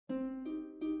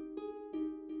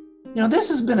This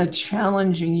has been a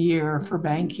challenging year for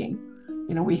banking.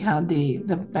 We had the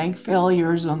bank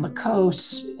failures on the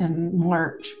coast in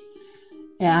March,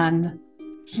 and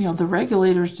the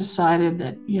regulators decided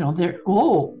that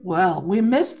we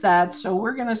missed that, so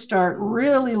we're going to start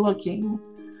really looking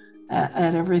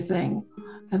at everything.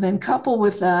 And then coupled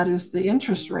with that is the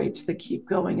interest rates that keep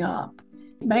going up.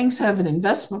 Banks have an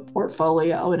investment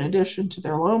portfolio in addition to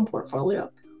their loan portfolio.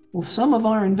 Well, some of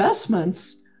our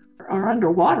investments are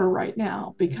underwater right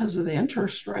now because of the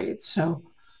interest rates. So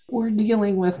we're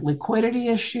dealing with liquidity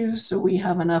issues, so we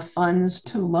have enough funds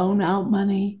to loan out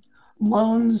money.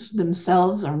 Loans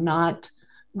themselves are not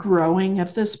growing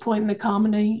at this point in the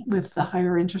economy with the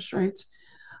higher interest rates.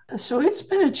 So it's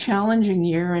been a challenging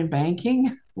year in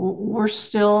banking. We're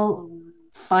still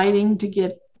fighting to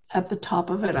get at the top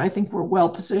of it. I think we're well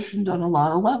positioned on a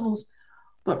lot of levels,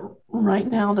 but right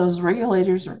now those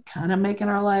regulators are kind of making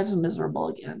our lives miserable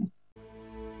again.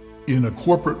 In a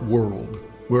corporate world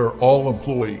where all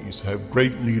employees have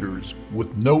great leaders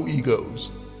with no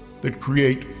egos that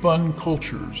create fun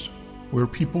cultures where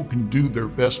people can do their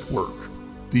best work,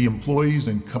 the employees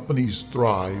and companies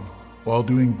thrive while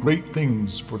doing great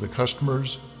things for the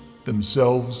customers,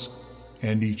 themselves,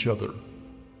 and each other.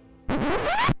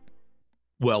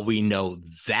 Well, we know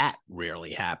that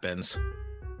rarely happens.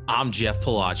 I'm Jeff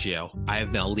Palacio. I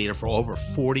have been a leader for over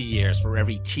 40 years for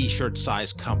every t-shirt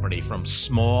size company, from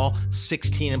small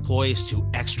 16 employees to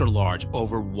extra large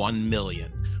over 1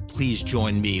 million. Please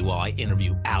join me while I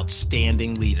interview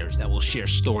outstanding leaders that will share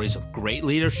stories of great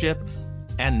leadership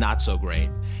and not so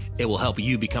great. It will help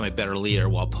you become a better leader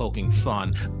while poking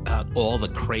fun at all the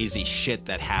crazy shit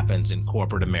that happens in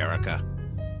corporate America.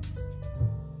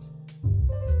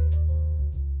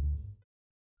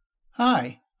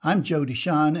 Hi, I'm Joe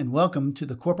Deshawn, and welcome to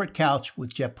the Corporate Couch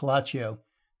with Jeff Palacio.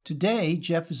 Today,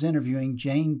 Jeff is interviewing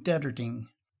Jane Deterding.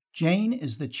 Jane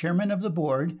is the chairman of the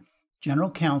board,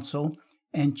 general counsel,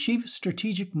 and chief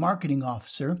strategic marketing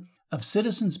officer of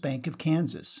Citizens Bank of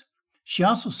Kansas. She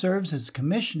also serves as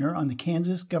commissioner on the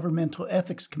Kansas Governmental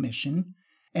Ethics Commission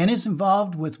and is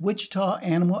involved with Wichita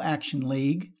Animal Action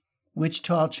League,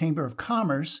 Wichita Chamber of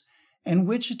Commerce, and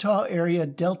Wichita area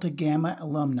Delta Gamma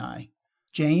Alumnae.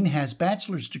 Jane has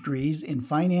bachelor's degrees in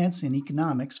finance and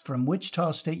economics from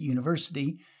Wichita State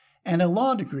University and a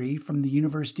law degree from the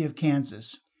University of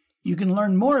Kansas. You can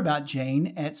learn more about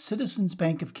Jane at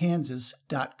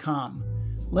citizensbankofkansas.com.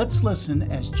 Let's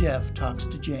listen as Jeff talks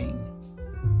to Jane.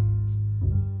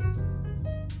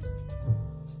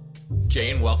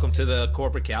 Jane, welcome to the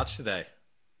Corporate Couch today.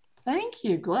 Thank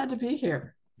you. Glad to be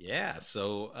here. Yeah,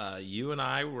 so you and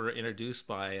I were introduced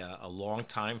by a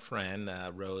longtime friend,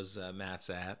 Rose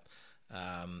Matzat,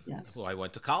 Yes. who I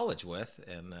went to college with,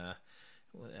 and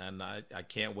I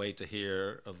can't wait to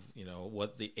hear of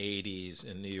what the '80s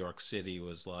in New York City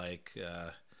was like,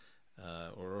 or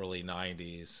early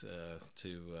 '90s,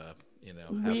 to have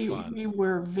fun. We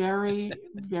were very,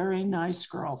 very nice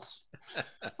girls.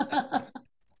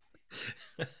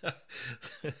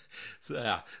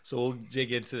 So we'll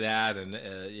dig into that, and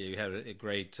you had a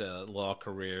great law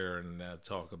career, and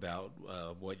talk about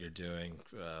what you're doing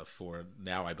for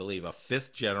now, I believe, a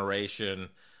fifth generation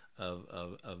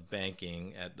of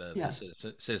banking at Yes.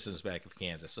 the Citizens Bank of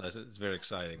Kansas. So it's very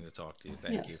exciting to talk to you.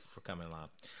 Thank you Yes. for coming along.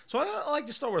 So I like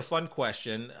to start with a fun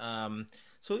question.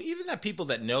 So even that people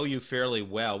that know you fairly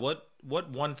well, what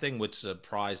one thing would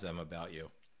surprise them about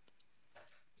you?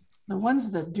 The ones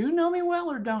that do know me well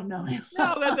or don't know me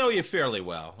well? No, they know you fairly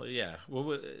well. Yeah.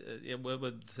 What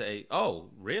would say, oh,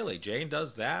 really? Jane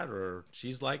does that, or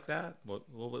she's like that? What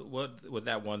would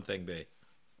that one thing be?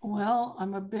 Well,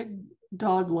 I'm a big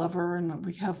dog lover, and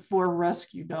we have 4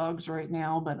 rescue dogs right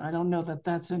now, but I don't know that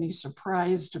that's any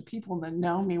surprise to people that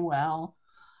know me well.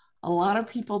 A lot of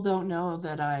people don't know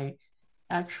that I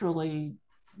actually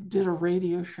did a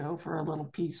radio show for a little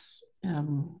piece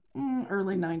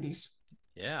early 90s.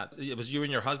 Yeah. It was you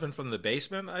and your husband from the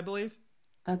basement, I believe?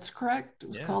 That's correct. It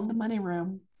was Yeah. called The Money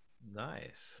Room.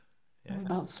 Nice. Yeah.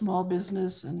 About small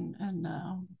business and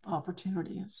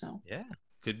opportunity. So Yeah.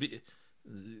 Could be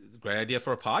a great idea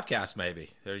for a podcast, maybe.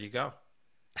 There you go.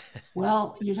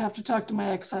 well, you'd have to talk to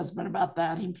my ex-husband about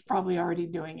that. He's probably already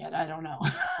doing it. I don't know.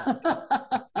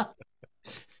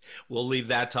 We'll leave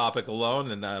that topic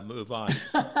alone and move on.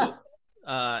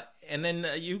 And then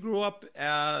you grew up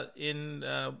in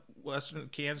Western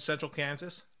Kansas, Central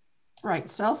Kansas? Right.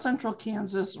 South Central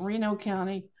Kansas, Reno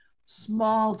County,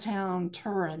 small town,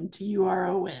 Turin,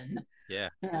 Turon. Yeah.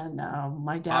 And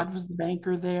my dad was the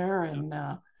banker there, and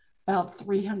about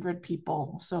 300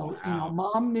 people. So, Wow.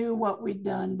 Mom knew what we'd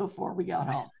done before we got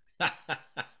home.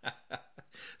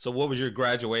 So what was your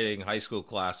graduating high school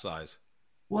class size?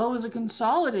 Well, it was a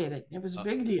consolidated. It was a Uh,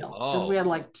 big deal because we oh, had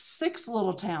like 6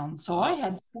 little towns. So I oh,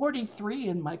 had 43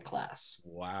 in my class.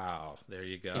 wow. There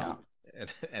you go. Yeah.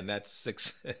 And that's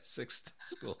six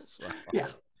schools. Wow.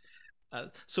 Yeah.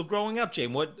 So growing up,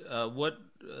 Jane, what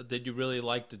did you really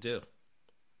like to do?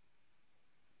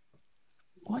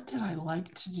 What did I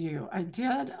like to do? I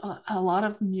did a lot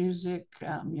of music,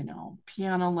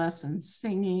 piano lessons,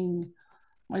 singing.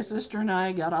 My sister and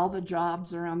I got all the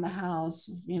jobs around the house,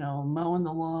 mowing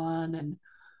the lawn,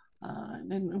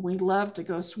 and we loved to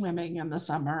go swimming in the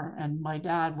summer. And my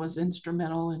dad was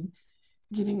instrumental in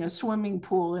getting a swimming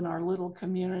pool in our little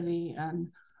community. And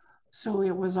so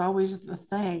it was always the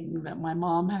thing that my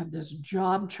mom had this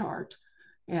job chart,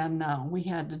 and we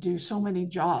had to do so many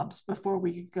jobs before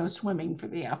we could go swimming for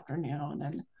the afternoon.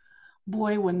 And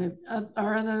boy, when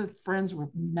our other friends were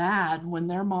mad when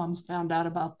their moms found out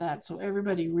about that. So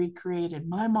everybody recreated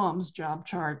my mom's job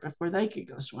chart before they could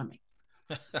go swimming.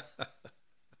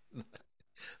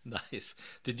 Nice.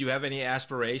 Did you have any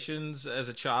aspirations as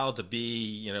a child to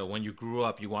be, when you grew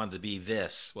up, you wanted to be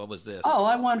this? What was this? Oh,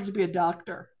 I wanted to be a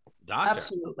doctor. Doctor.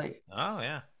 Absolutely. Oh,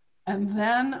 yeah. And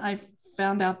then I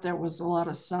found out there was a lot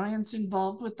of science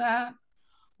involved with that,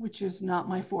 which is not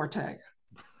my forte.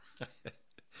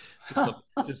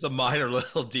 Just a minor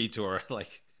little detour,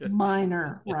 like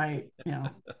Minor, right? Yeah.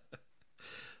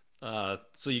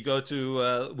 So you go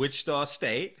to Wichita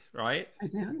State, right? I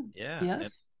did. Yeah.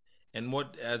 Yes. And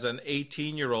what, as an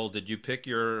 18-year-old, did you pick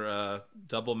your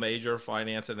double major,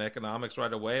 finance and economics,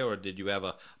 right away, or did you have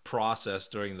a process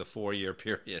during the 4-year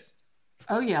period?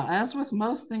 Oh, yeah. As with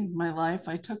most things in my life,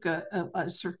 I took a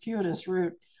circuitous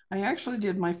route. I actually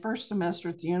did my first semester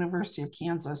at the University of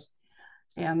Kansas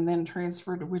and then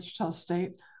transferred to Wichita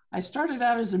State. I started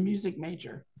out as a music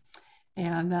major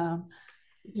and,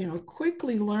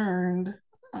 quickly learned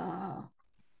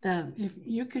that if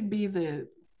you could be the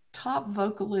top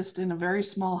vocalist in a very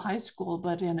small high school,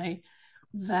 but in a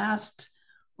vast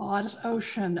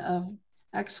ocean of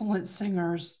excellent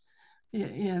singers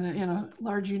in a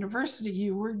large university,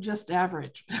 you were just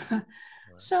average. Right.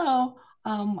 So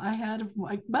I had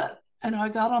I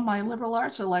got on my liberal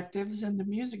arts electives in the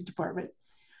music department.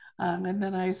 And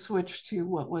then I switched to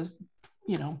what was,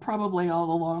 probably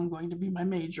all along going to be my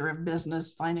major of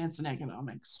business, finance, and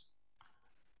economics.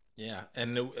 Yeah.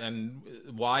 And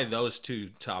why those two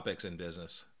topics in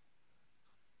business?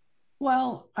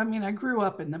 Well, I mean, I grew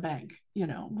up in the bank,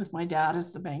 with my dad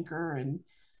as the banker, and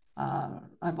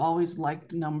I've always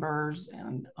liked numbers,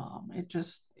 and it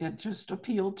just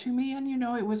appealed to me. And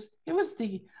it was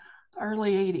the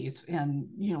early '80s, and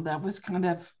that was kind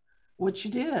of what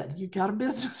you did. You got a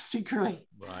business degree,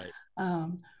 right?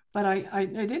 But I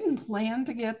didn't plan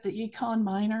to get the econ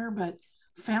minor, but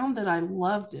found that I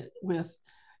loved it with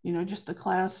just the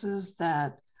classes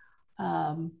that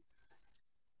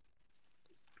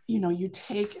you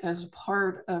take as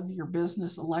part of your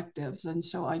business electives. And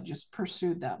so I just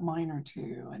pursued that minor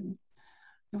too. And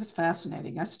it was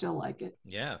fascinating. I still like it.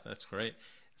 Yeah, that's great.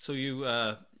 So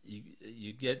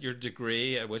you get your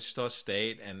degree at Wichita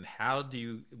State, and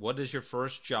what is your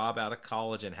first job out of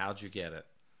college, and how'd you get it?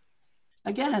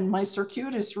 Again, my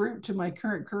circuitous route to my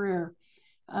current career.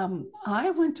 I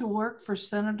went to work for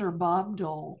Senator Bob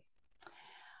Dole.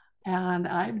 And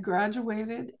I'd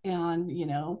graduated and,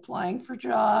 applying for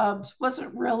jobs,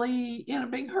 wasn't really in a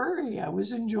big hurry. I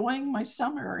was enjoying my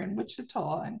summer in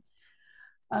Wichita.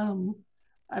 And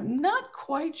I'm not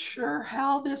quite sure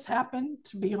how this happened,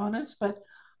 to be honest, but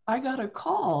I got a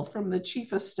call from the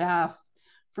chief of staff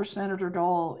for Senator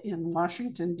Dole in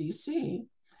Washington, D.C.,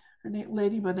 a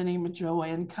lady by the name of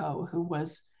Joanne Coe, who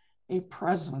was a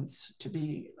presence, to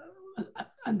be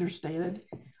understated.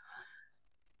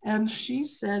 And she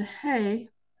said, hey,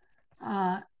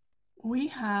 we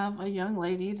have a young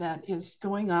lady that is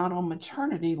going out on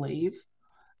maternity leave.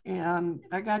 And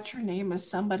I got your name as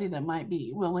somebody that might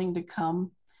be willing to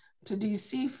come to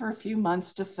DC for a few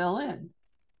months to fill in.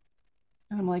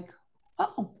 And I'm like,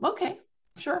 oh, okay,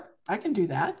 sure, I can do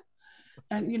that.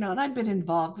 And, and I'd been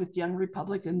involved with Young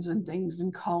Republicans and things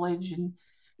in college and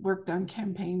worked on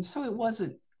campaigns. So it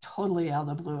wasn't totally out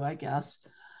of the blue, I guess.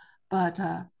 But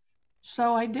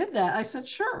so I did that. I said,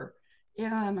 sure.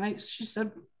 And I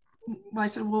said,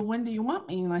 well, when do you want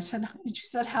me? And she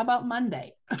said, how about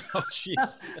Monday? Oh, geez.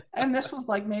 And this was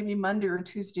like maybe Monday or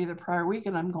Tuesday the prior week.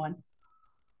 And I'm going,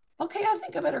 okay, I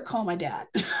think I better call my dad.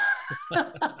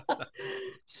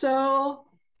 So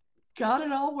got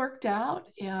it all worked out.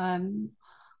 And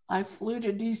I flew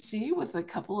to DC with a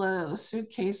couple of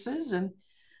suitcases and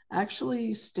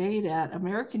actually stayed at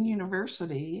American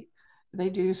University they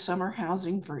do summer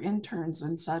housing for interns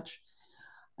and such.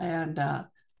 And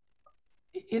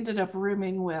ended up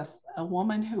rooming with a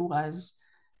woman who was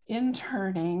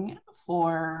interning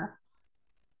for,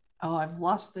 oh, I've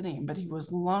lost the name, but he was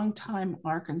a longtime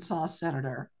Arkansas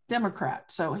senator,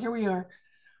 Democrat. So here we are.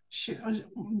 She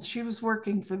was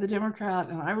working for the Democrat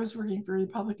and I was working for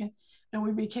Republican, and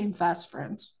we became fast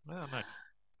friends. Oh, nice.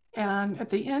 And at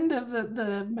the end of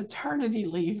the maternity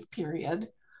leave period,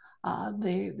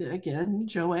 again,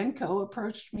 Joe Co.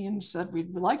 approached me and said,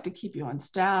 we'd like to keep you on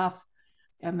staff.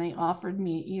 And they offered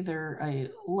me either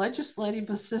a legislative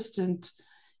assistant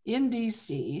in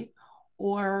DC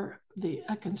or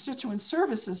a constituent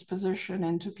services position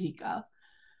in Topeka.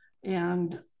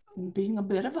 And being a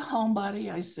bit of a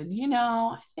homebody, I said,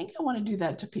 I think I want to do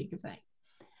that Topeka thing.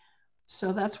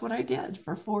 So that's what I did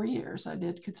for 4 years. I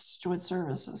did constituent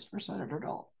services for Senator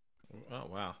Dole. Oh,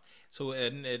 wow. So,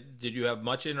 and did you have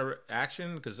much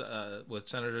interaction? Because with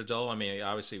Senator Dole, I mean,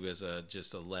 obviously he was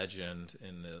just a legend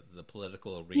in the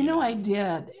political arena. I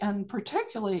did. And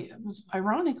particularly, it was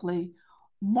ironically,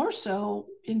 more so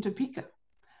in Topeka,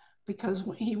 because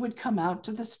he would come out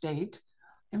to the state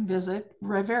and visit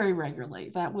very regularly.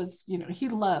 That was, he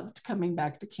loved coming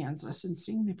back to Kansas and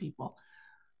seeing the people.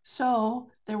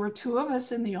 So there were two of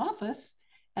us in the office,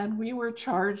 and we were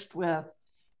charged with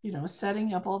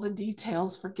setting up all the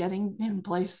details for getting him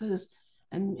places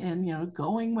and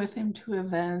going with him to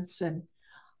events. And,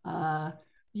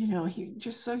 he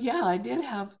just, so yeah, I did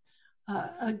have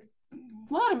a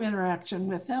lot of interaction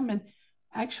with him. And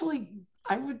actually,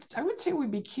 I would say we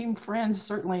became friends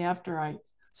certainly after I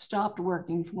stopped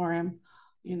working for him.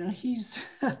 He's,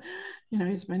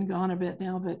 he's been gone a bit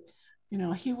now, but,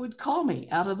 he would call me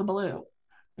out of the blue.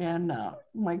 And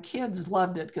my kids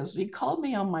loved it because he called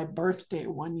me on my birthday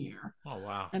one year. Oh,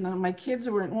 wow. And my kids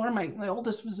were my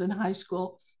oldest was in high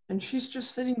school, and she's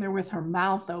just sitting there with her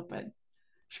mouth open.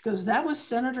 She goes, "That was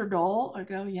Senator Dole?" I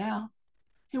go, "Yeah,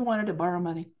 he wanted to borrow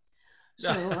money."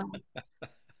 So,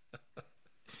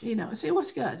 so it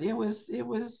was good. It was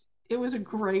a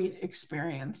great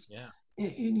experience. Yeah.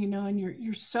 And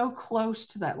you're so close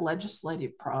to that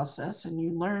legislative process, and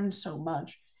you learn so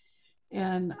much.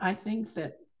 And I think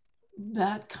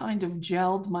that kind of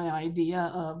gelled my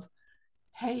idea of,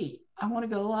 hey, I want to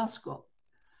go to law school.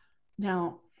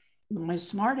 Now, my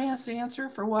smart ass answer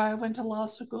for why I went to law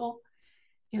school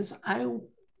is I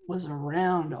was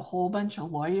around a whole bunch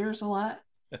of lawyers a lot,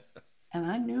 and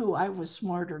I knew I was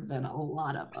smarter than a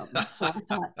lot of them. So I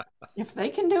thought, if they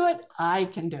can do it, I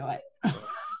can do it.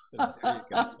 There you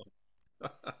go.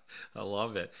 I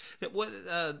love it.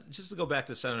 Just to go back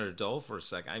to Senator Dole for a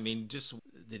second, I mean, just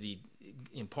did he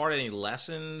impart any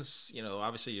lessons?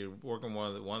 Obviously you're working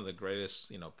with one of the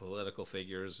greatest, political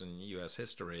figures in U.S.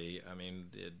 history. I mean,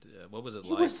 what was it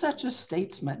like? He was such a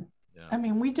statesman. Yeah. I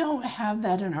mean, we don't have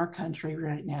that in our country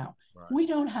right now. Right. We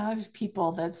don't have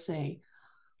people that say,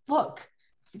 look,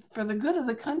 for the good of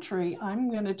the country,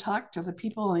 I'm going to talk to the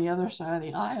people on the other side of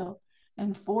the aisle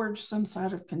and forge some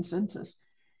sort of consensus.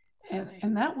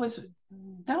 And that was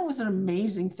an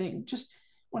amazing thing. Just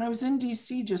when I was in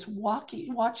DC, just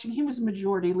watching, he was a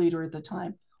majority leader at the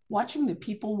time, watching the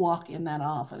people walk in that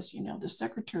office, the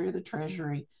Secretary of the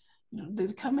Treasury,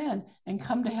 they'd come in and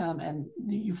come to him, and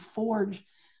you forge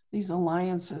these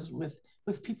alliances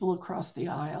with people across the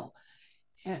aisle.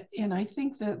 And I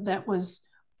think that was,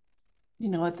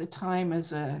 at the time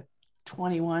as a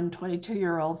 21,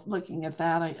 22-year-old looking at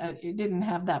that, it didn't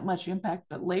have that much impact,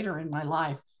 but later in my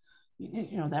life,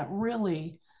 that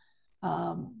really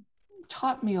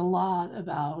taught me a lot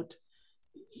about,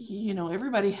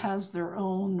 everybody has their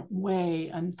own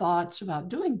way and thoughts about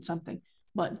doing something,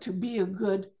 but to be a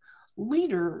good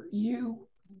leader, you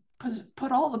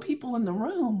put all the people in the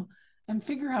room and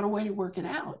figure out a way to work it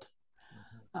out.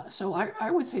 So I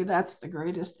would say that's the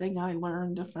greatest thing I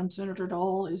learned from Senator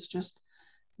Dole, is just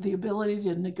the ability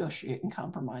to negotiate and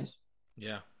compromise.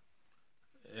 Yeah.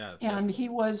 Yeah. And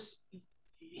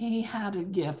he had a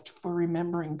gift for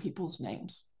remembering people's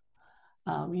names.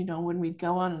 When we'd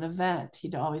go on an event,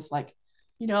 he'd always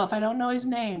if I don't know his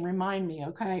name, remind me,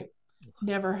 okay?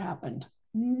 Never happened.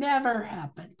 Never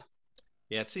happened.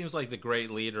 Yeah, it seems like the great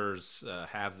leaders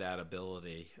have that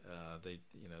ability.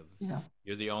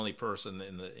 You're the only person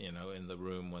in the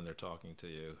room when they're talking to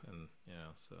you, and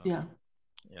so yeah.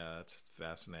 Yeah, that's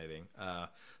fascinating.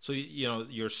 So,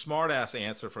 your smart-ass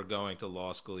answer for going to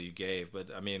law school you gave, but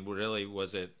I mean, really,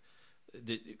 was it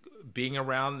being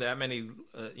around that many,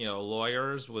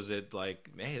 lawyers? Was it like,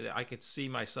 hey, I could see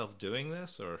myself doing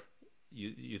this, or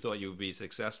you thought you would be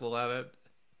successful at it?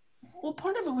 Well,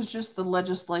 part of it was just the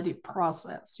legislative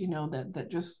process, that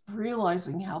just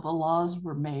realizing how the laws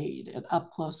were made and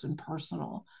up close and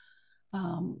personal.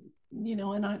 And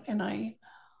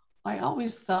I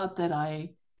always thought that I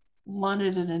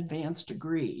wanted an advanced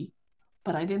degree,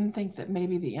 but I didn't think that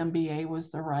maybe the MBA was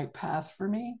the right path for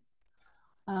me.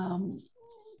 Um,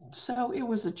 so it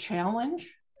was a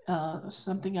challenge,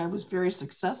 something I was very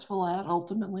successful at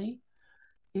ultimately.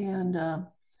 And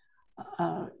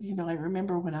I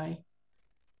remember when I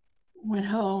went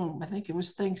home, I think it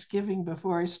was Thanksgiving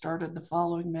before I started the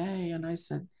following May, and I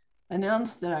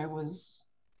announced that I was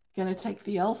going to take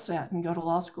the LSAT and go to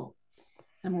law school.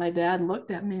 And my dad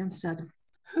looked at me and said,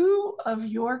 "Who of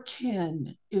your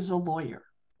kin is a lawyer?"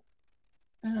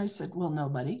 And I said, "Well,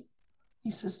 nobody."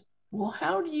 He says, "Well,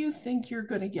 how do you think you're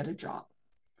going to get a job?"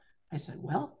 I said,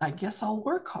 "Well, I guess I'll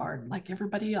work hard like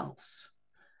everybody else."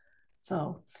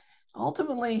 So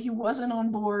ultimately, he wasn't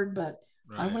on board, but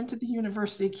I Right. went to the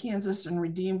University of Kansas and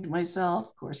redeemed myself.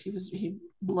 Of course, he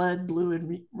bled blue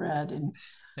and red,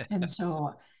 and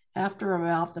so after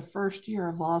about the first year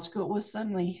of law school, it was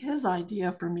suddenly his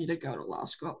idea for me to go to law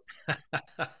school.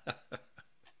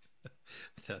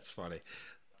 That's funny.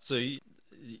 So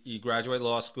you graduate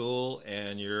law school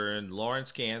and you're in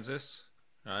Lawrence, Kansas,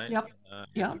 right? Yep, Uh,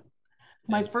 yep.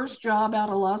 My and first job out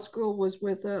of law school was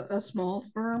with a small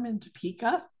firm in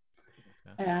Topeka,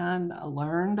 okay. and I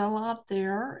learned a lot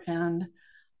there. And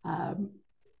um,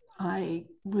 I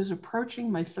was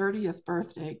approaching my 30th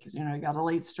birthday because, I got a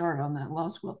late start on that law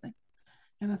school thing.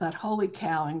 And I thought, holy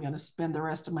cow, I'm going to spend the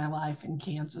rest of my life in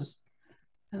Kansas.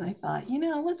 And I thought,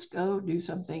 let's go do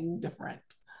something different.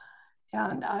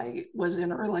 And I was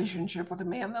in a relationship with a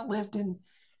man that lived in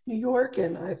New York.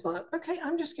 And I thought, okay,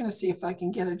 I'm just going to see if I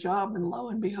can get a job. And lo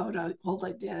and behold,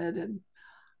 I did. And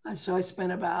so I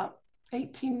spent about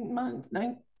 18 months,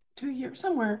 2 years,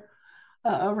 somewhere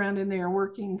around in there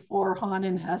working for Hahn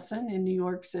and Hessen in New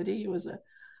York City. It was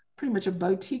pretty much a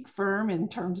boutique firm in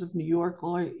terms of New York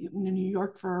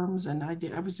firms, and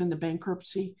I was in the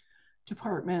bankruptcy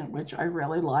department, which I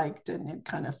really liked, and it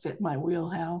kind of fit my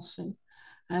wheelhouse.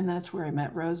 And that's where I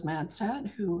met Rose Madsat,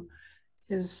 who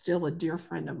is still a dear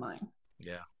friend of mine.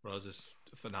 Yeah, Rose is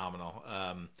phenomenal.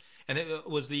 And it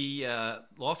was the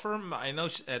law firm. I know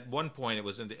at one point it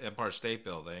was in the Empire State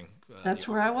Building. The That's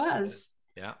where I office. was.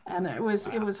 Yeah. And it Wow.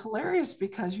 was hilarious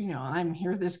because I'm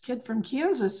here, this kid from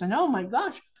Kansas, and oh my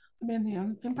gosh, I'm in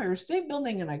the Empire State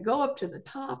Building, and I go up to the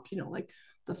top. Like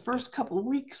the Yeah. first couple of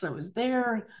weeks I was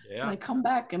there, and Yeah. I come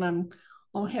back and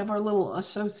I'll have our little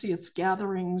associates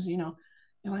gatherings.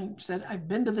 And I said I've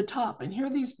been to the top, and here are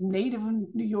these native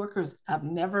New Yorkers have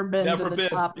never been to Never the been.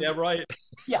 top. Yeah. Right.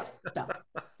 Yeah, no.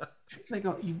 They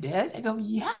go, "You did?" I go,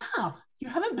 "Yeah, you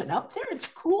haven't been up there. It's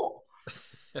cool."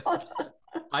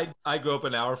 I grew up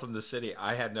an hour from the city.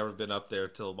 I had never been up there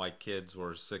till my kids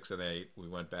were 6 and 8. We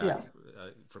went back Yeah,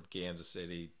 from Kansas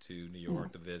City to New yeah,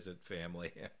 York to visit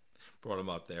family. Brought them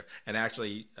up there, and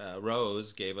actually,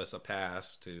 Rose gave us a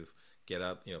pass to get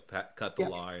up, cut the yeah,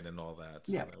 line and all that.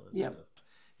 So yeah, that was, yeah.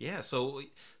 yeah. So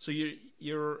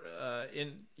you're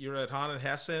at Hahn and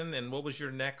Hessen, and what was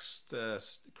your next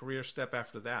career step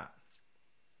after that?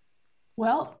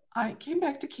 Well, I came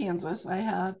back to Kansas. I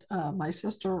had my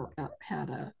sister had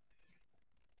a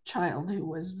child who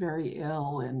was very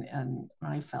ill, and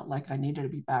I felt like I needed to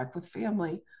be back with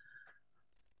family.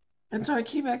 And so I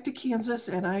came back to Kansas,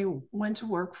 and I went to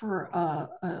work for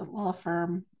a law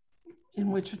firm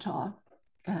in Wichita,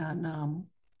 and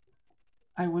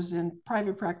I was in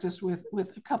private practice with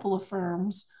a couple of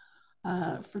firms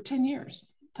for 10 years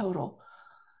total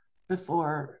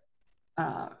before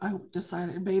I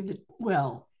decided made the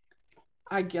well.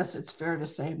 I guess it's fair to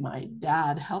say my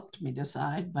dad helped me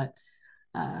decide, but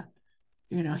uh,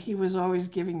 he was always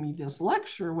giving me this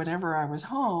lecture whenever I was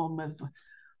home of,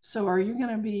 so are you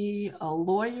going to be a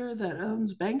lawyer that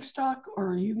owns bank stock, or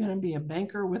are you going to be a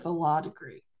banker with a law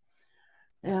degree?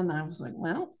 And I was like,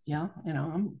 well, yeah,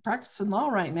 I'm practicing law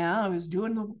right now. I was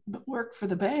doing the work for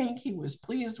the bank. He was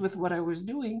pleased with what I was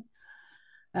doing.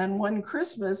 And one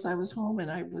Christmas, I was home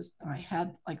and I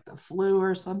had like the flu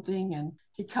or something, and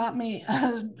he caught me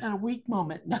at a weak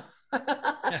moment. No,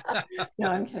 no,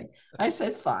 I'm kidding. I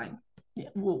said, fine, yeah,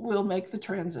 we'll make the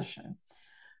transition.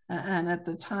 And at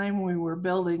the time, we were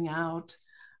building out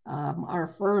our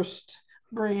first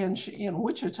branch in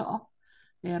Wichita,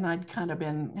 and I'd kind of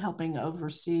been helping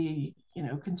oversee,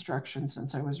 construction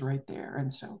since I was right there.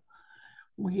 And so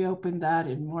we opened that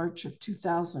in March of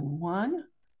 2001.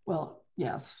 Well,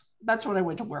 yes, that's when I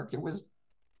went to work. It was,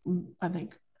 I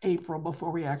think, April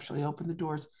before we actually opened the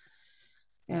doors.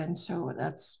 And so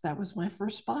that was my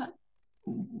first spot.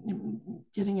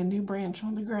 getting a new branch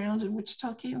on the ground in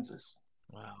Wichita, Kansas.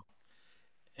 Wow.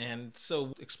 And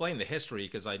so explain the history,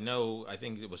 because I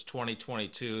think it was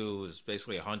 2022, it was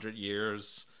basically 100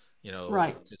 years,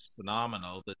 Right. it's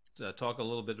phenomenal. But talk a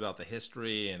little bit about the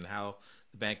history and how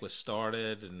the bank was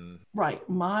started. And Right.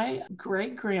 My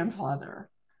great grandfather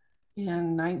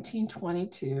in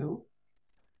 1922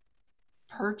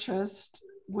 purchased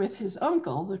with his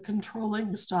uncle the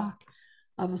controlling stock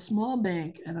of a small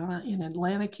bank in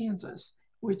Atlanta, Kansas,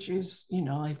 which is,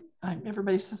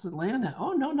 everybody says Atlanta.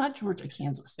 Oh, no, not Georgia,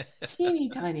 Kansas. Teeny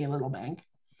tiny little bank.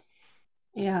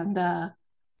 And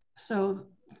so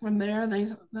from there,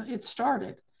 it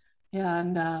started.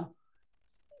 And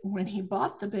when he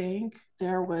bought the bank,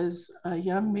 there was a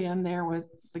young man there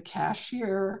was the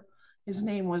cashier. His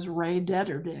name was Ray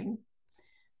Deterding.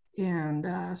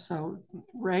 And so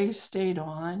Ray stayed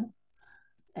on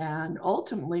and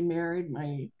ultimately married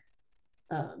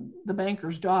the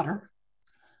banker's daughter.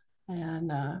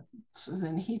 And so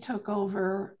then he took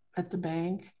over at the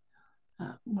bank,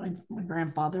 my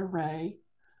grandfather, Ray,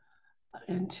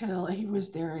 until he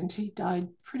was there, and he died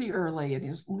pretty early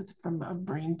from a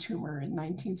brain tumor in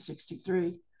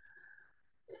 1963.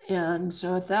 And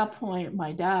so at that point,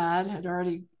 my dad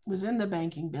was in the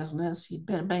banking business. He'd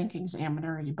been a bank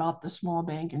examiner. He bought the small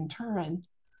bank in Turin.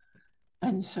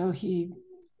 And so he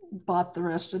bought the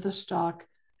rest of the stock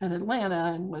at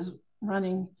Atlanta and was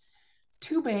running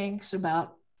two banks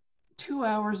about 2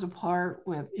 hours apart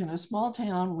in a small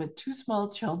town with two small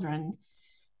children.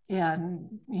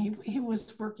 And he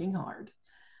was working hard,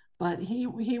 but he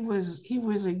was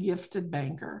a gifted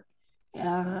banker.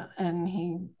 And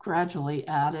he gradually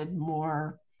added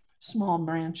more small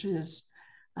branches.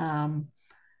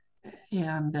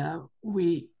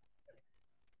 We,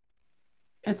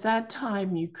 at that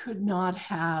time, you could not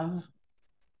have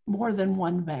more than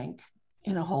one bank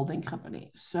in a holding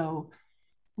company. So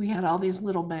we had all these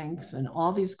little banks and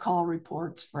all these call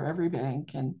reports for every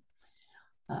bank. And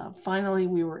finally,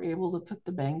 we were able to put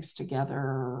the banks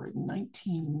together in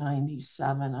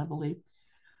 1997, I believe.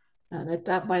 And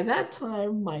by that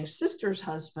time, my sister's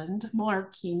husband,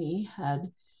 Mark Keeney,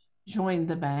 had joined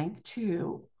the bank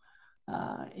too.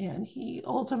 And he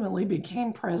ultimately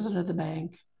became president of the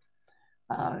bank.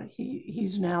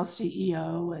 He's now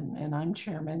CEO, and I'm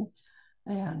chairman.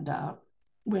 And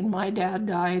when my dad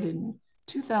died in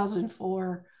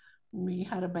 2004, we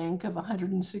had a bank of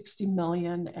 160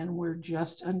 million, and we're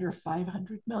just under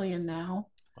 500 million now.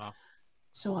 Wow.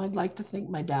 So I'd like to think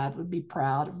my dad would be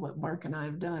proud of what Mark and I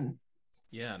have done.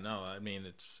 Yeah, no, I mean,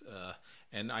 it's,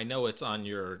 and I know it's on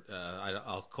your,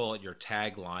 I'll call it your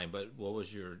tagline, but what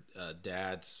was your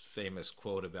dad's famous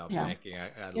quote about banking?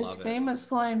 I love it. His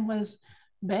famous line was,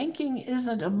 "Banking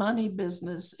isn't a money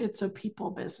business, it's a people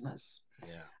business."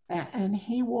 Yeah. And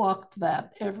he walked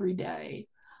that every day.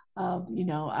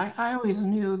 I always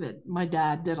knew that my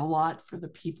dad did a lot for the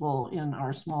people in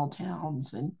our small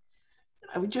towns. And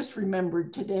I just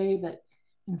remembered today that,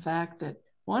 in fact, that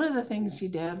one of the things he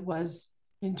did was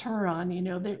in Turon,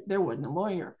 there wasn't a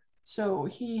lawyer. So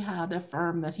he had a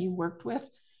firm that he worked with,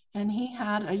 and he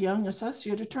had a young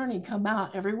associate attorney come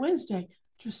out every Wednesday,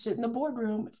 just sit in the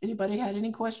boardroom. If anybody had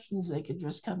any questions, they could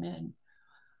just come in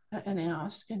and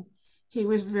ask. And he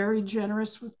was very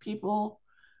generous with people.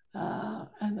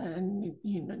 And then,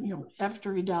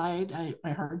 after he died, I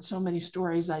heard so many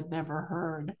stories I'd never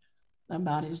heard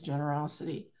about his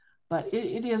generosity. But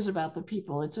it is about the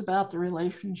people. It's about the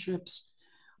relationships,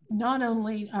 not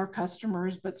only our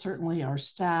customers, but certainly our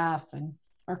staff and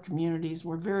our communities.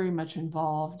 We're very much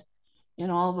involved in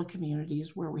all the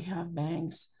communities where we have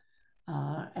banks,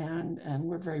 and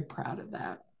we're very proud of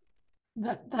that.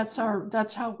 That's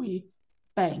how we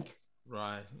bank.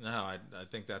 Right. No, I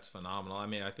think that's phenomenal. I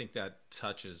mean, I think that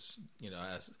touches,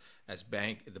 as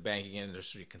the banking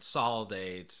industry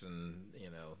consolidates, and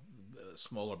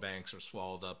smaller banks are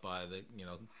swallowed up by the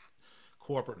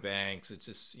corporate banks. It's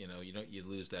just you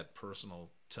lose that personal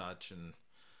touch, and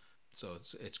so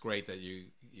it's great that you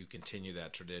continue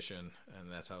that tradition, and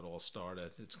that's how it all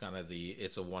started. It's kind of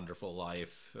it's a wonderful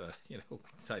life,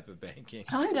 type of banking.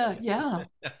 Kinda, yeah.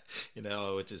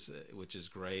 Which is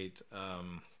great.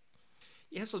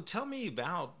 Yeah, so tell me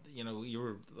about, you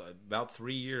were about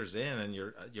 3 years in,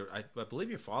 and I believe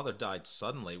your father died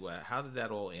suddenly. How did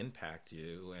that all impact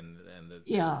you?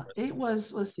 Yeah, it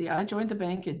was, let's see, I joined the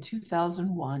bank in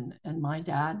 2001, and my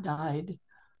dad died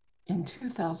in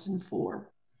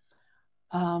 2004.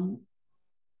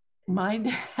 My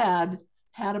dad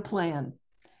had a plan,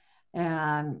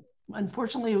 and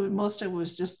unfortunately, most of it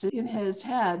was just in his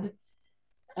head,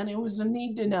 and it was a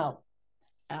need to know.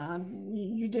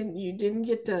 You didn't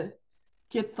get to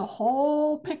get the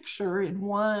whole picture in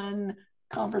one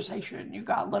conversation. You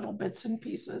got little bits and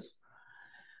pieces.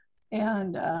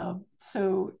 And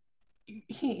so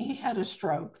he had a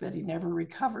stroke that he never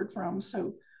recovered from.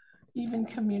 So even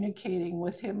communicating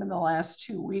with him in the last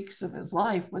 2 weeks of his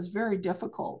life was very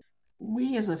difficult.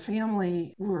 We as a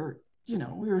family were,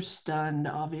 we were stunned,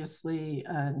 obviously,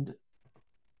 and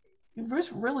we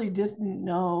really didn't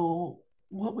know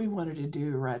what we wanted to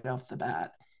do right off the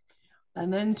bat.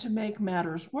 And then to make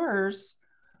matters worse,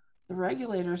 the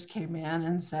regulators came in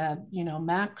and said,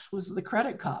 Max was the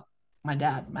credit cop. My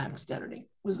dad, Max Deterding,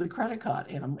 was the credit cop.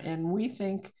 And we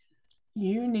think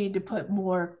you need to put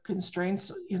more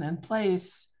constraints in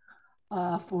place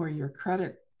for your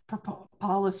credit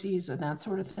policies and that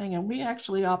sort of thing. And we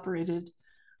actually operated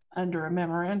under a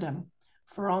memorandum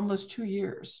for almost 2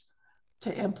 years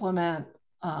to implement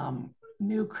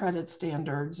new credit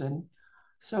standards. And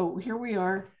so here we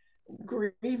are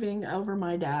grieving over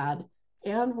my dad,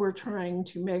 and we're trying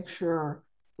to make sure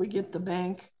we get the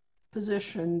bank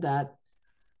positioned that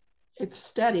it's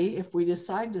steady if we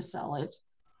decide to sell it,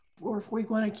 or if we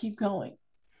want to keep going.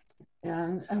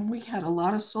 And we had a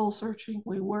lot of soul searching.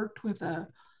 We worked with a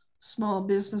small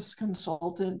business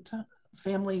consultant,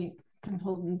 family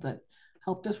consultant, that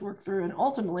helped us work through. And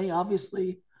ultimately,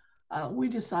 obviously, we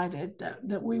decided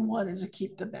that we wanted to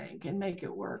keep the bank and make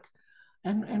it work.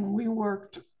 And we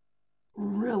worked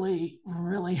really,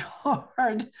 really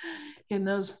hard in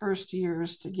those first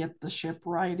years to get the ship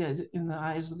righted in the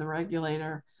eyes of the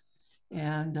regulator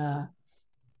and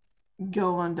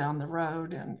go on down the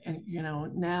road. And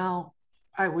now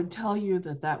I would tell you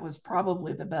that was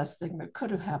probably the best thing that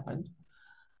could have happened,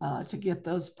 to get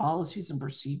those policies and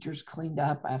procedures cleaned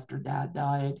up after Dad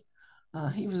died.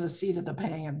 He was a seat of the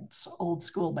pants old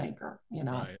school banker,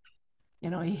 Right.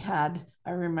 He had,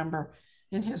 I remember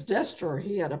in his desk drawer,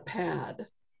 he had a pad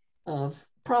of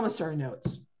promissory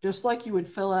notes. Just like you would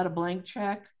fill out a blank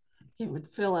check, he would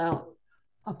fill out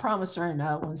a promissory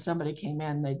note. When somebody came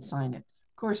in, they'd sign it.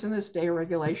 Of course, in this day of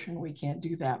regulation, we can't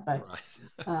do that, but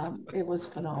Right. it was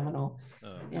phenomenal.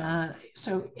 Oh. And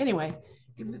so anyway,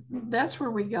 that's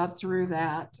where we got through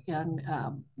that and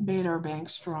made our bank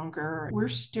stronger. We're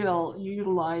still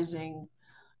utilizing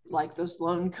like those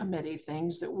loan committee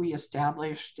things that we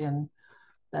established in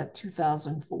that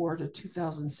 2004 to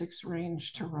 2006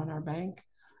 range to run our bank.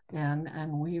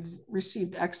 And we've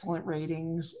received excellent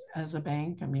ratings as a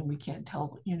bank. I mean, we can't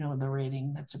tell, the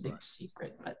rating, that's a big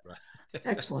secret, but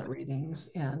excellent ratings.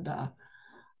 And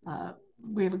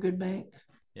we have a good bank.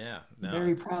 Yeah. No,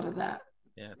 Very proud of that.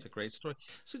 Yeah, it's a great story.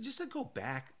 So just to go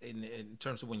back in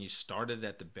terms of when you started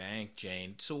at the bank,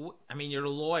 Jane. So I mean, you're a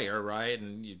lawyer, right?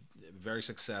 And you're very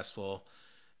successful,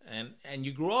 and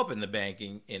you grew up in the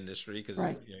banking industry because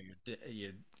Right.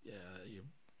 Your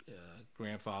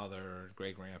grandfather,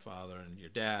 great grandfather, and your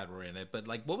dad were in it. But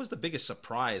like, what was the biggest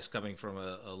surprise coming from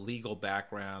a legal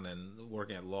background and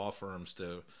working at law firms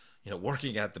to,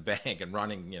 working at the bank and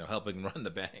running, helping run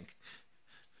the bank?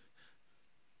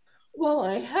 Well,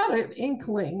 I had an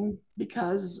inkling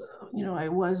because, I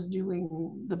was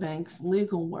doing the bank's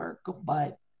legal work,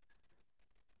 but,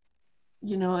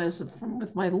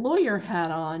 with my lawyer hat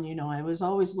on, I was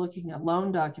always looking at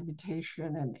loan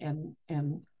documentation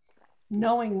and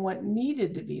knowing what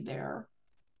needed to be there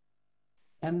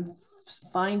and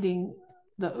finding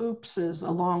the oopses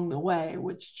along the way,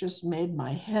 which just made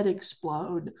my head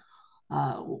explode.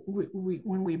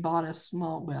 When we bought a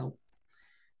small, well,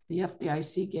 the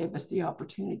FDIC gave us the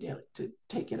opportunity to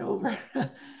take it over,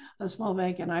 a small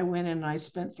bank. And I went in and I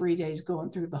spent 3 days going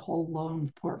through the whole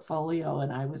loan portfolio.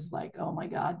 And I was like, oh my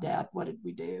God, Dad, what did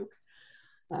we do?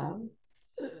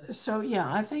 So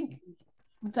yeah, I think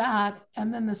that.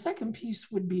 And then the second piece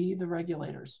would be the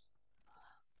regulators.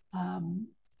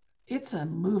 It's a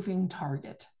moving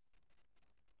target.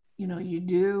 You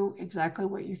do exactly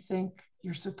what you think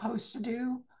you're supposed to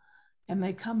do. And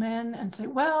they come in and say,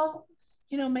 well,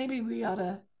 maybe we ought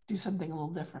to do something a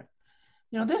little different.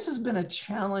 This has been a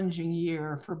challenging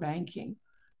year for banking.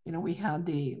 We had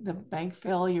the bank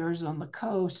failures on the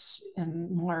coast in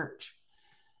March.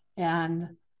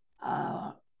 And,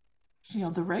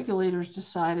 the regulators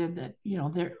decided that,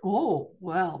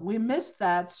 we missed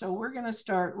that. So we're going to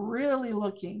start really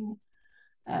looking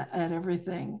at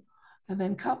everything. And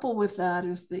then coupled with that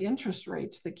is the interest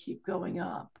rates that keep going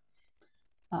up.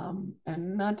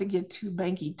 And not to get too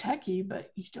banky techy,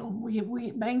 but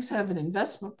we banks have an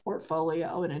investment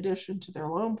portfolio in addition to their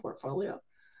loan portfolio,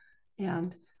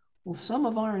 and some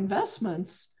of our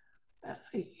investments,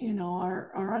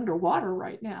 are underwater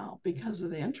right now because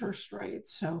of the interest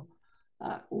rates. So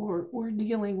we're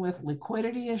dealing with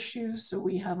liquidity issues. So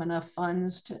we have enough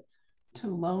funds to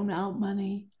loan out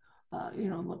money.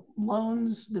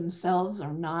 Loans themselves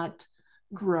are not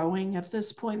growing at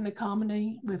this point in the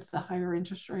economy with the higher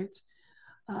interest rates.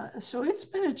 So it's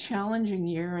been a challenging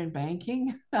year in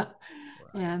banking,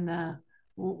 and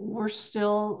we're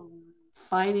still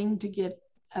fighting to get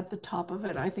at the top of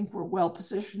it. I think we're well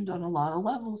positioned on a lot of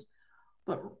levels,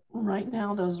 but right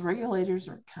now those regulators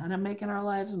are kind of making our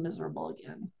lives miserable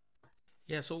again.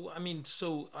 Yeah,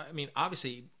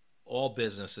 obviously, all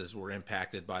businesses were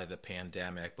impacted by the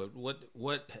pandemic. But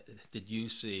what did you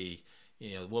see?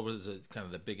 What was kind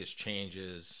of the biggest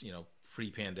changes?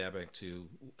 Pre-pandemic to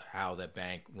how that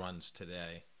bank runs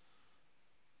today.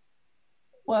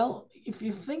 Well, if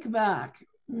you think back,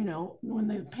 when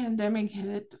the pandemic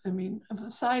hit,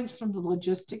 aside from the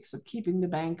logistics of keeping the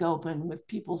bank open with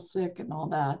people sick and all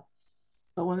that,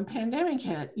 but when the pandemic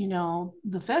hit,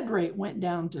 the Fed rate went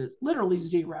down to literally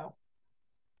zero.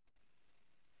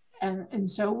 And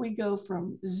so we go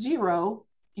from zero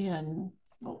in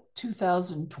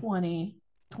 2020,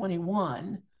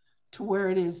 21 to where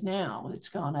it is now. It's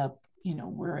gone up,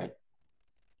 we're at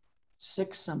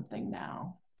 6 something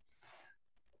now.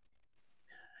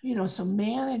 So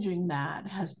managing that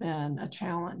has been a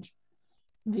challenge.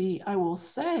 I will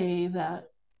say that,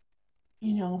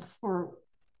 for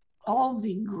all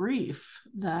the grief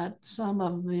that some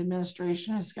of the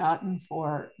administration has gotten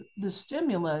for the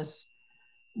stimulus,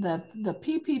 that the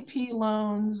PPP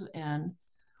loans and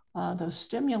those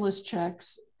stimulus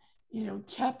checks,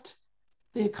 kept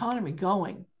the economy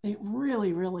going. They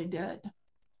really, really did.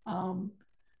 A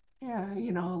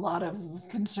lot of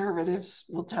conservatives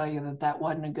will tell you that that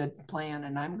wasn't a good plan,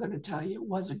 and I'm going to tell you it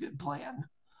was a good plan,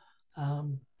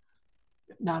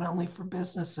 not only for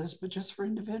businesses, but just for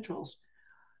individuals.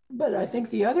 But I think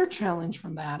the other challenge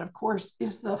from that, of course,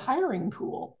 is the hiring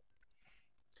pool.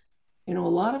 A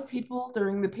lot of people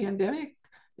during the pandemic,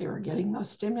 they were getting those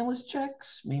stimulus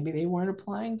checks. Maybe they weren't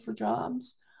applying for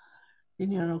jobs.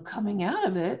 And, coming out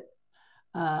of it,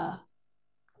 the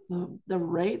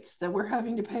rates that we're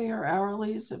having to pay our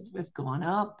hourlies have gone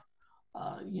up.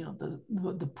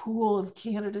 The pool of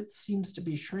candidates seems to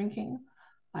be shrinking.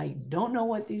 I don't know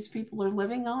what these people are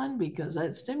living on because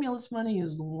that stimulus money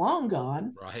is long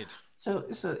gone. Right. So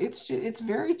it's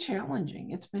very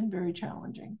challenging. It's been very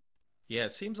challenging. Yeah,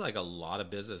 it seems like a lot of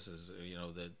businesses,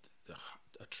 that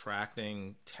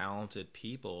attracting talented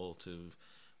people to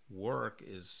work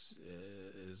is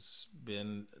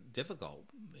been difficult,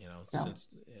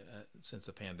 since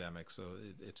the pandemic. So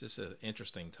it's just an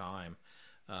interesting time.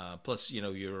 Plus,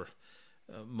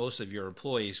 most of your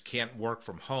employees can't work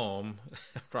from home,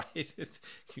 right?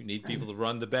 You need people to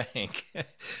run the bank.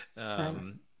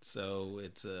 Right. So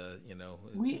it's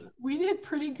we did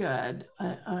pretty good.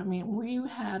 We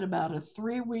had about a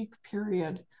 3-week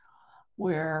period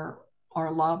where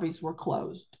our lobbies were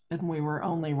closed and we were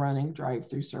only running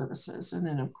drive-through services. And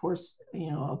then, of course,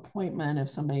 appointment, if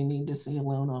somebody needed to see a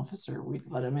loan officer, we'd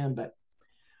let them in. But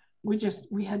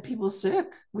we had people sick.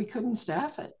 We couldn't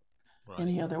staff it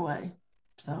any other way.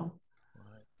 So,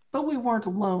 but we weren't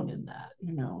alone in that.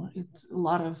 It's a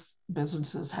lot of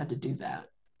businesses had to do that.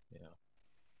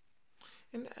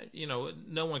 And,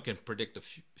 no one can predict the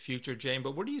future, Jane,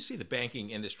 but where do you see the banking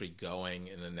industry going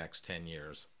in the next 10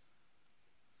 years?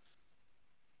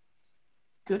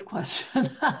 Good question.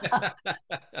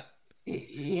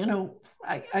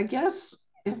 I guess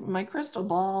if my crystal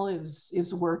ball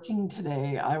is working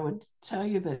today, I would tell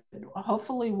you that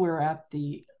hopefully we're at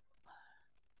the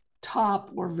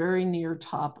top or very near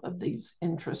top of these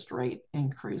interest rate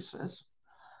increases.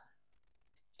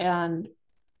 And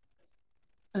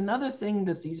another thing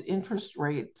that these interest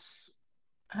rates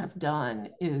have done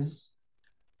is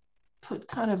put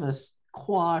kind of a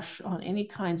quash on any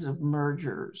kinds of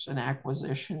mergers and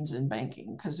acquisitions in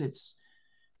banking because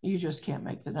you just can't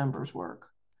make the numbers work.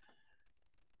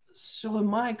 So in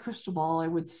my crystal ball, I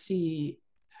would see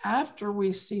after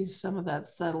we see some of that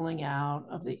settling out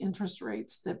of the interest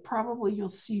rates that probably you'll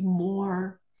see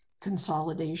more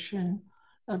consolidation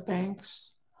of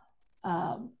banks.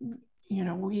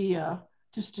 We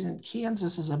just in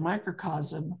Kansas as a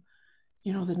microcosm,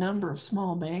 the number of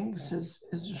small banks has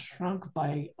shrunk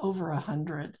by over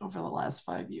 100 over the last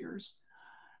 5 years.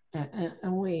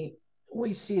 And we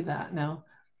see that now.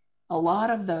 A lot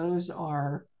of those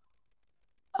are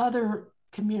other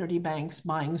community banks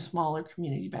buying smaller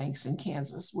community banks in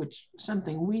Kansas, which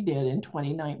something we did in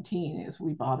 2019 is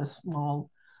we bought a small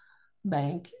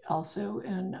bank also.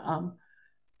 And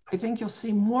I think you'll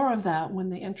see more of that when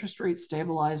the interest rate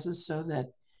stabilizes so that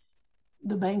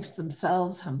the banks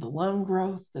themselves have the loan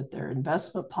growth, that their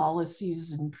investment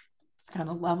policies and kind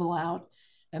of level out,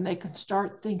 and they can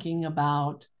start thinking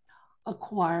about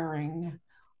acquiring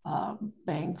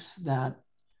banks that,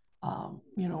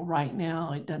 right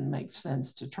now it doesn't make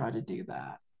sense to try to do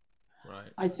that.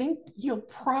 Right. I think you'll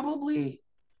probably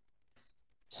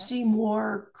see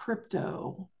more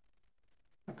crypto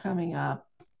coming up.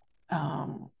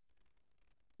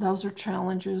 Those are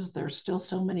challenges. There's still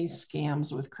so many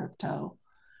scams with crypto.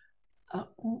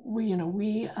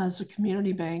 We as a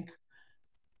community bank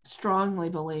strongly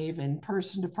believe in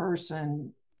person to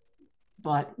person,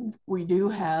 but we do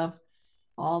have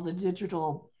all the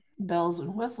digital bells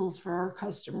and whistles for our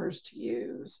customers to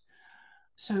use.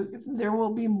 So there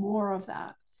will be more of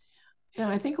that.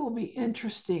 And I think it will be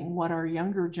interesting what our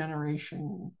younger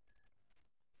generation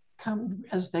come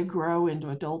as they grow into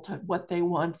adulthood, what they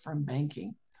want from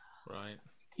banking. Right.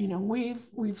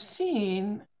 We've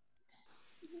seen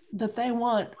that they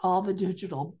want all the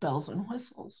digital bells and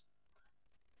whistles,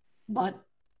 but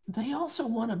they also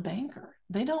want a banker.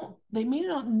 They may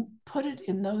not put it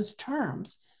in those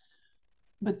terms,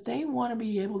 but they want to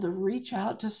be able to reach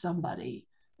out to somebody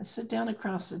and sit down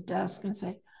across the desk and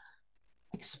say,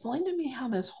 explain to me how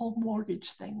this whole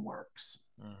mortgage thing works.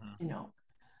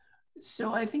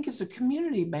 So I think as a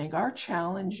community bank, our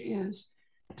challenge is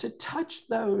to touch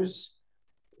those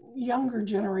younger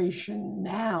generation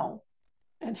now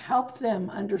and help them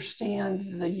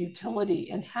understand the utility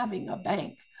in having a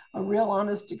bank, a real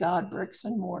honest to God bricks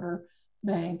and mortar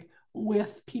bank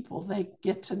with people they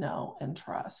get to know and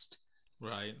trust.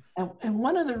 Right. And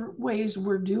one of the ways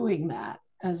we're doing that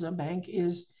as a bank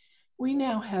is we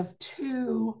now have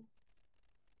 2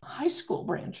 high school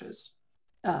branches.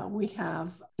 We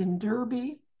have in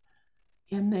Derby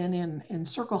and then in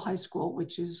Circle High School,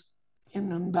 which is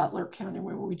in Butler County,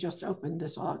 where we just opened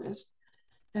this August.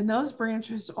 And those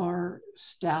branches are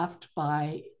staffed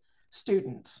by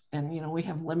students. And, we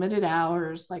have limited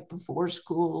hours like before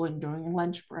school and during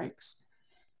lunch breaks.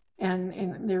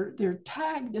 And they're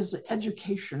tagged as an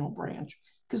educational branch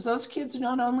because those kids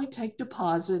not only take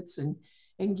deposits and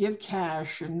give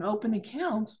cash and open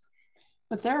accounts,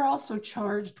 but they're also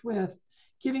charged with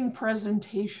giving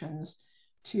presentations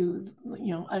to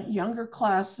younger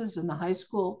classes in the high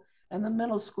school and the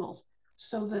middle schools,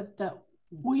 so that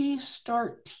we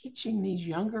start teaching these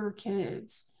younger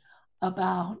kids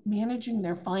about managing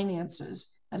their finances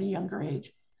at a younger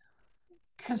age,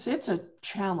 because it's a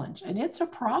challenge and it's a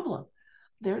problem.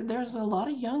 There's a lot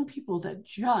of young people that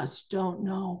just don't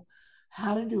know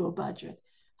how to do a budget,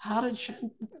 how to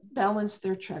balance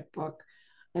their checkbook,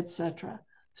 etc.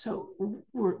 So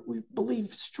we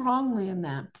believe strongly in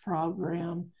that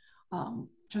program,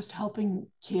 just helping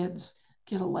kids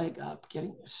get a leg up,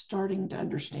 starting to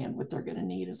understand what they're going to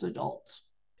need as adults.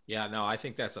 Yeah, no, I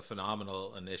think that's a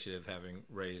phenomenal initiative, having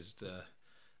raised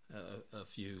a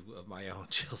few of my own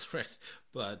children.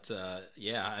 But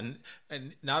yeah,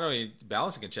 and not only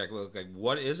balancing a checkbook, like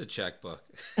what is a checkbook?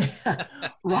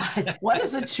 Right. What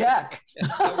is a check?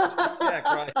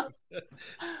 Right.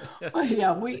 Well,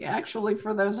 yeah, we actually,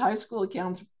 for those high school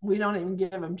accounts, we don't even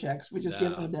give them checks. We just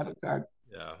give them a debit card.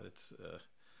 Yeah, it's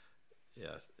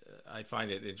yeah. I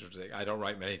find it interesting. I don't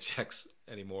write many checks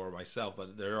anymore myself,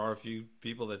 but there are a few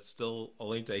people that still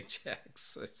only take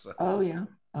checks. So, oh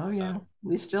yeah,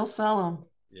 we still sell them.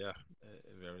 Yeah,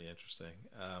 very interesting.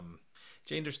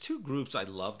 Jane, there's 2 groups I'd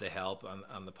love to help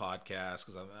on the podcast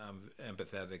because I'm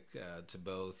empathetic to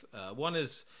both. One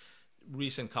is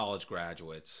recent college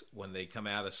graduates when they come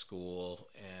out of school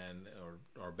and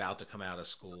or about to come out of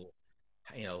school.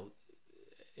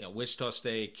 Wichita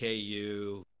State,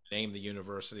 KU, name the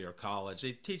university or college.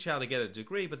 They teach how to get a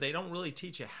degree, but they don't really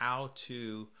teach you how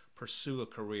to pursue a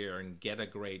career and get a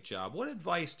great job. What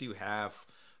advice do you have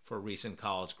for a recent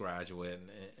college graduate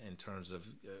in terms of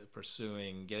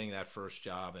getting that first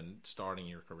job and starting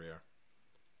your career?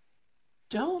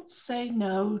 Don't say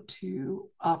no to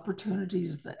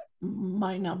opportunities that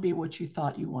might not be what you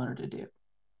thought you wanted to do.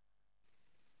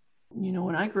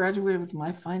 When I graduated with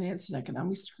my finance and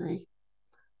economics degree,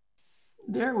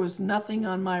 there was nothing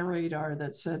on my radar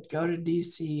that said go to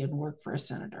DC and work for a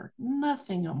senator.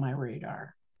 Nothing on my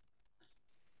radar.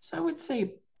 So I would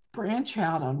say branch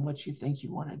out on what you think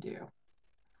you want to do.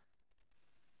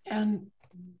 And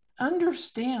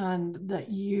understand that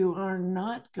you are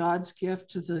not God's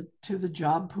gift to the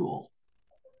job pool.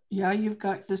 Yeah, you've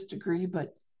got this degree,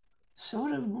 but so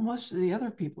do most of the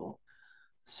other people.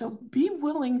 So be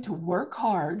willing to work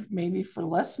hard, maybe for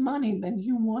less money than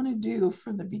you want to do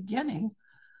from the beginning,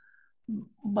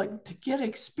 but to get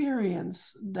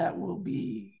experience that will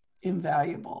be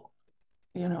invaluable.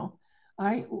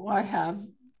 I have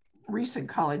recent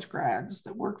college grads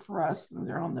that work for us, and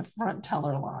they're on the front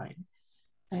teller line.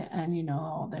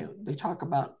 And they talk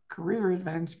about career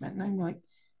advancement. And I'm like,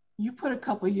 you put a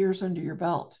couple years under your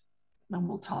belt, then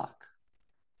we'll talk.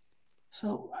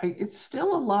 So it's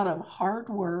still a lot of hard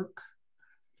work,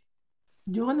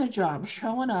 doing the job,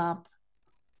 showing up,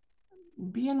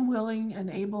 being willing and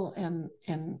able and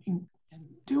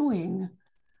doing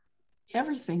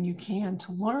everything you can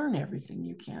to learn everything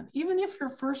you can. Even if your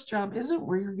first job isn't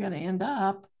where you're going to end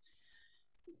up,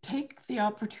 take the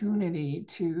opportunity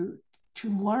to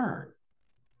learn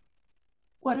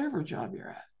whatever job you're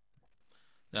at.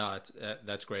 No,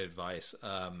 that's great advice.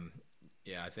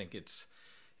 I think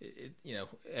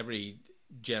every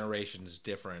generation is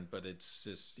different, but it's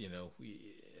just,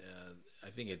 I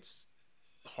think it's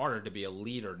harder to be a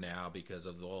leader now because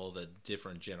of all the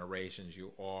different generations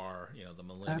you are, the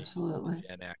millennials, Absolutely. the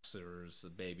Gen Xers, the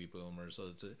baby boomers.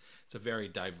 So it's a very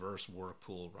diverse work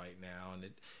pool right now. And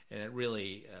it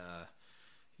really,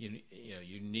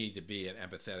 you need to be an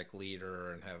empathetic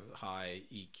leader and have high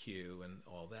EQ and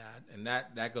all that. And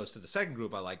that goes to the second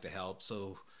group I like to help.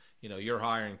 So, you're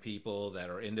hiring people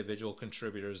that are individual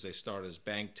contributors. They start as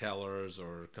bank tellers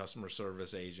or customer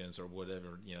service agents or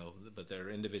whatever, but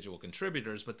they're individual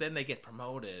contributors, but then they get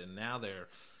promoted and now they're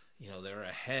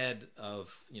ahead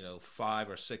of, 5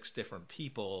 or 6 different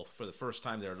people. For the first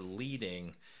time, they're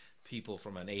leading people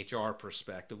from an HR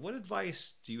perspective. What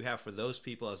advice do you have for those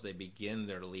people as they begin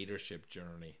their leadership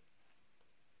journey?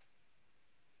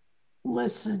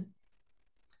 Listen.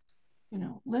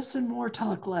 Listen more,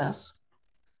 talk less.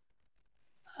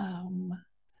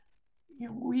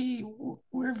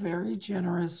 We're very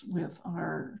generous with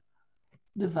our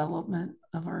development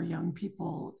of our young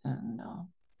people, and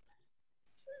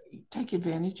take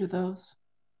advantage of those.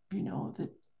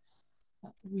 That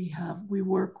we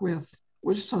work with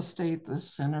Wichita State, the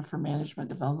Center for Management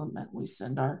Development. We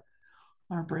send our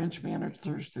branch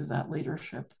managers through that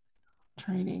leadership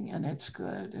training, and it's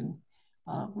good. And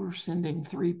we're sending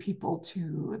 3 people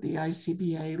to the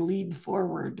ICBA Lead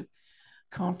Forward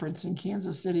conference in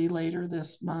Kansas City later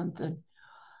this month. And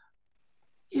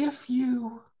if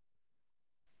you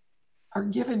are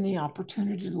given the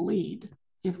opportunity to lead,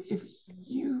 if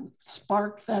you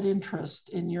spark that interest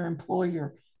in your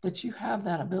employer, that you have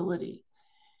that ability,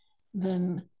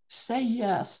 then say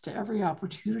yes to every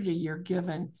opportunity you're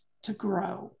given to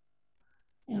grow,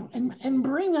 and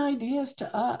bring ideas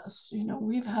to us.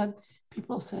 We've had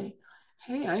people say,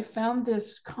 hey, I found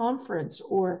this conference,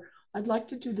 or I'd like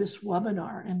to do this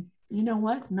webinar. And you know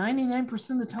what? 99%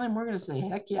 of the time, we're going to say,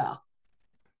 heck yeah.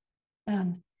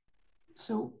 And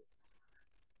so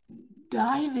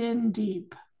dive in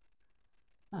deep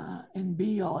and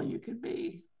be all you could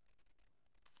be.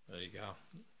 There you go.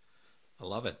 I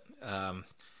love it.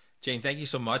 Jane, thank you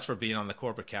so much for being on the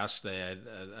Corporate Couch today.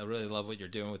 I really love what you're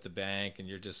doing with the bank, and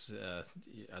you're just,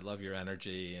 I love your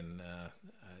energy, and I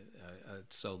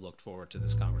so look forward to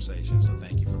this conversation. So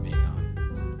thank you for being on.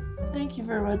 Thank you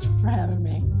very much for having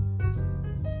me.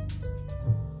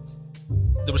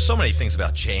 There were so many things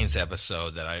about Jane's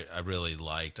episode that I really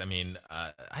liked. I mean,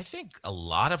 I think a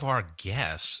lot of our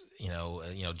guests,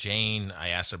 Jane, I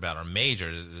asked her about her major,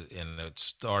 and it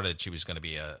started, she was going to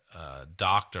be a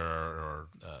doctor or,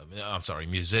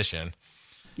 musician.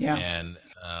 Yeah. And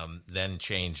then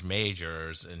changed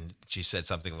majors. And she said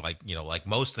something like, like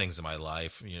most things in my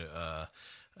life,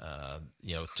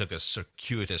 took a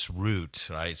circuitous route,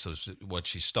 right? So what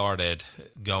she started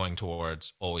going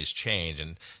towards always changed,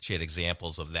 and she had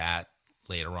examples of that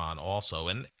later on also.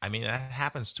 And I mean, that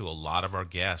happens to a lot of our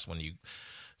guests when you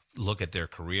look at their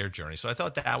career journey. So I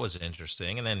thought that was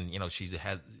interesting. And then, she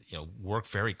had, worked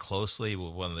very closely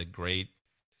with one of the great,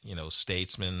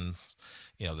 statesmen,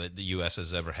 that the U.S.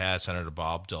 has ever had, Senator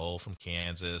Bob Dole from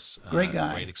Kansas. Great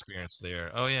guy. Great experience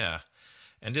there. Oh, yeah.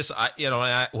 And just,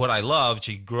 what I loved,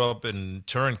 she grew up in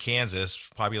Turin, Kansas,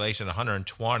 population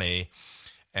 120,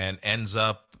 and ends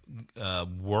up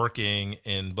working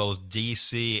in both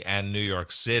D.C. and New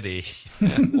York City,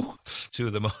 2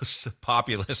 of the most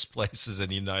populous places in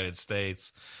the United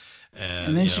States.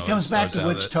 And then she comes back to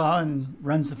Wichita and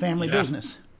runs the family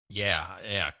business. Yeah.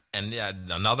 And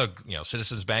another,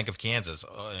 Citizens Bank of Kansas,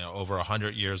 over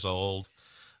 100 years old.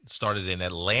 Started in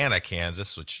Atlanta,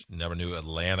 Kansas, which never knew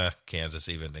Atlanta, Kansas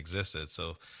even existed.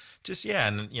 So just,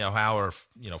 and how her,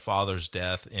 father's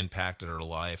death impacted her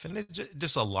life. And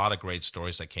just a lot of great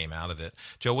stories that came out of it.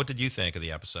 Joe, what did you think of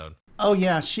the episode? Oh,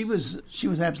 yeah, she was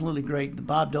absolutely great. The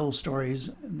Bob Dole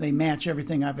stories, they match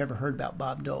everything I've ever heard about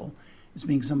Bob Dole as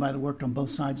being somebody that worked on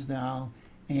both sides of the aisle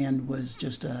and was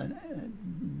just a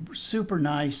super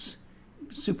nice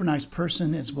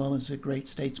person, as well as a great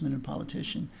statesman and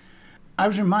politician. I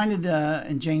was reminded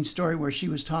in Jane's story where she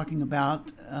was talking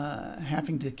about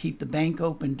having to keep the bank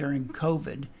open during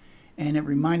COVID. And it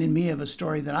reminded me of a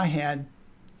story that I had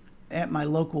at my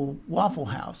local Waffle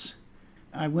House.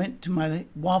 I went to my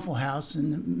Waffle House in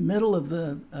the middle of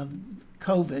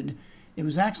COVID. It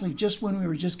was actually just when we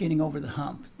were just getting over the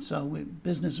hump. So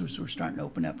businesses were starting to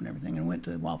open up and everything, and went to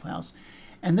the Waffle House.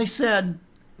 And they said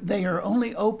they are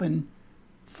only open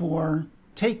for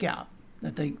takeout,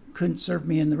 that they couldn't serve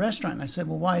me in the restaurant. And I said,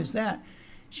 well, why is that?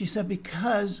 She said,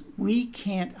 because we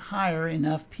can't hire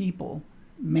enough people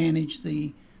manage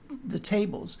the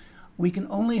tables. We can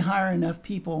only hire enough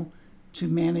people to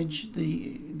manage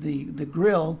the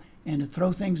grill and to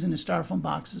throw things into styrofoam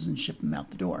boxes and ship them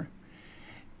out the door.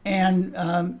 And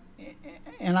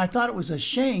I thought it was a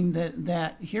shame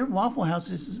that here Waffle House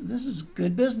this is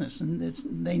good business, and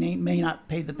they may not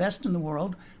pay the best in the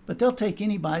world, but they'll take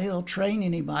anybody, they'll train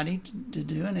anybody to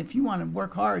do. And if you want to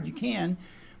work hard, you can.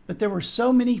 But there were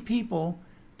so many people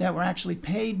that were actually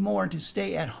paid more to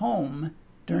stay at home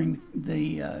during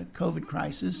the COVID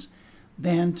crisis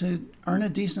than to earn a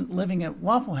decent living at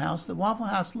Waffle House. The Waffle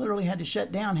House literally had to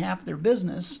shut down half their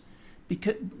business,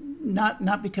 because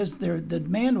not because the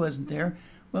demand wasn't there,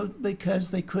 but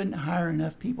because they couldn't hire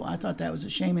enough people. I thought that was a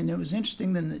shame, and it was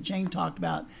interesting then that Jane talked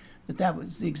about that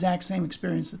was the exact same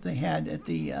experience that they had at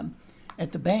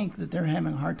the bank, that they're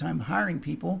having a hard time hiring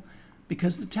people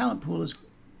because the talent pool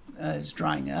is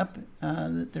drying up,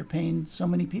 that they're paying so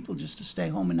many people just to stay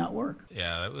home and not work.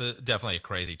 Yeah, it was definitely a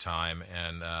crazy time.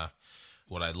 And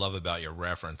what I love about your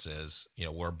reference is,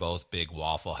 we're both big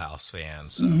Waffle House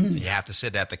fans. So you have to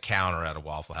sit at the counter at a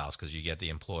Waffle House because you get the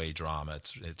employee drama.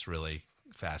 It's really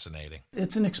fascinating.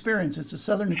 It's an experience. It's a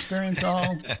Southern experience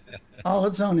all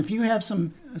its own. If you have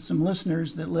some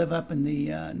listeners that live up in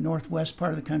the northwest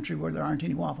part of the country where there aren't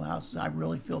any Waffle Houses, I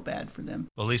really feel bad for them.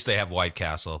 Well, at least they have White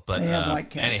Castle. But they have White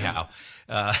Castle. Anyhow,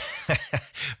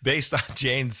 based on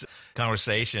Jane's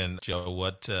conversation, Joe,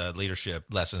 what leadership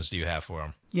lessons do you have for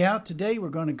them? Yeah, today we're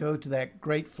going to go to that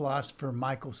great philosopher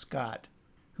Michael Scott,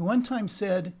 who one time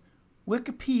said,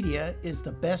 "Wikipedia is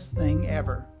the best thing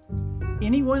ever.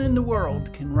 Anyone in the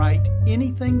world can write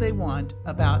anything they want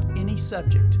about any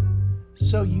subject,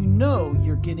 so you know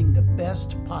you're getting the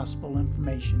best possible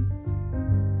information."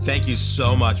 Thank you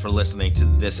so much for listening to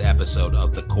this episode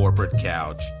of The Corporate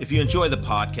Couch. If you enjoy the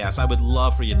podcast, I would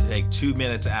love for you to take 2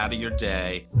 minutes out of your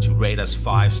day to rate us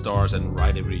 5 stars and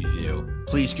write a review.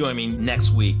 Please join me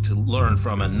next week to learn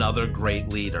from another great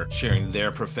leader sharing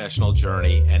their professional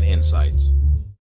journey and insights.